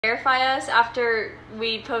verify us after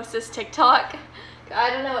we post this TikTok. I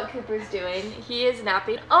don't know what Cooper's doing. He is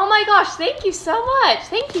napping. Oh my gosh, thank you so much.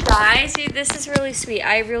 Thank you guys. Dude, this is really sweet.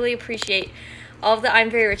 I really appreciate all of the I'm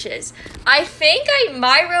Very Riches. I think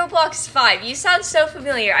my Roblox 5. You sound so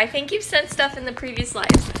familiar. I think you've sent stuff in the previous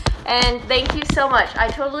lives. And thank you so much.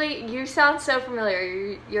 You sound so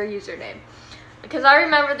familiar, your username. Because I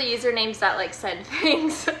remember the usernames that like send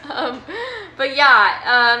things. But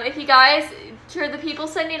yeah, if you guys, for the people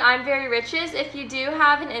sending I'm Very Riches, if you do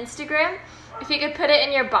have an Instagram, if you could put it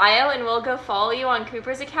in your bio and we'll go follow you on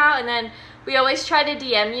Cooper's account. And then we always try to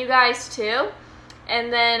DM you guys too.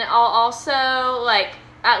 And then I'll also like,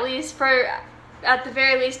 at the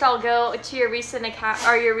very least, I'll go to your recent account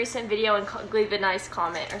or your recent video and leave a nice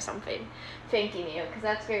comment or something thanking you, because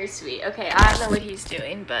that's very sweet. Okay, I don't know what he's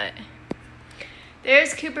doing, but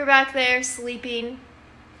there's Cooper back there sleeping.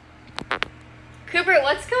 Cooper,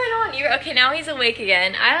 what's going on? Okay, now he's awake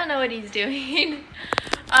again. I don't know what he's doing.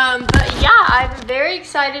 But yeah, I'm very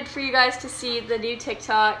excited for you guys to see the new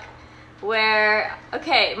TikTok where,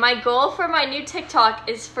 okay, my goal for my new TikTok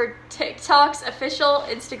is for TikTok's official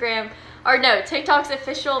TikTok's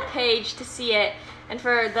official page to see it and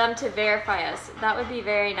for them to verify us. That would be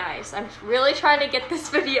very nice. I'm really trying to get this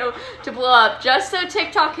video to blow up just so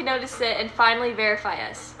TikTok can notice it and finally verify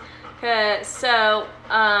us.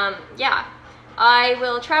 Yeah. I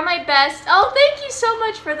will try my best. Oh, thank you so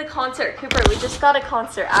much for the concert. Cooper, we just got a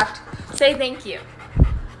concert. Say thank you.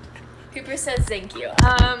 Cooper says thank you.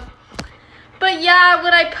 But yeah,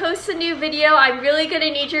 when I post a new video, I'm really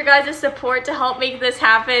gonna need your guys' support to help make this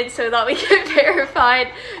happen so that we get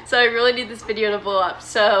verified. So I really need this video to blow up.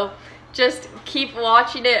 So just keep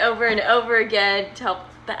watching it over and over again to help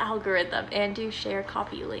the algorithm, and do share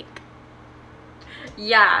copy link.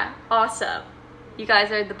 Yeah, awesome. You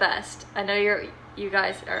guys are the best. I know you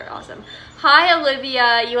guys are awesome. Hi,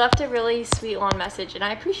 Olivia. You left a really sweet long message, and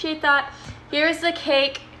I appreciate that. Here's the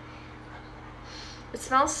cake. It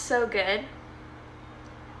smells so good.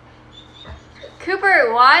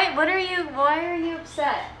 Cooper, why are you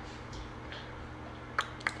upset?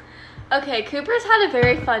 Okay, Cooper's had a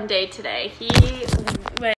very fun day today. He went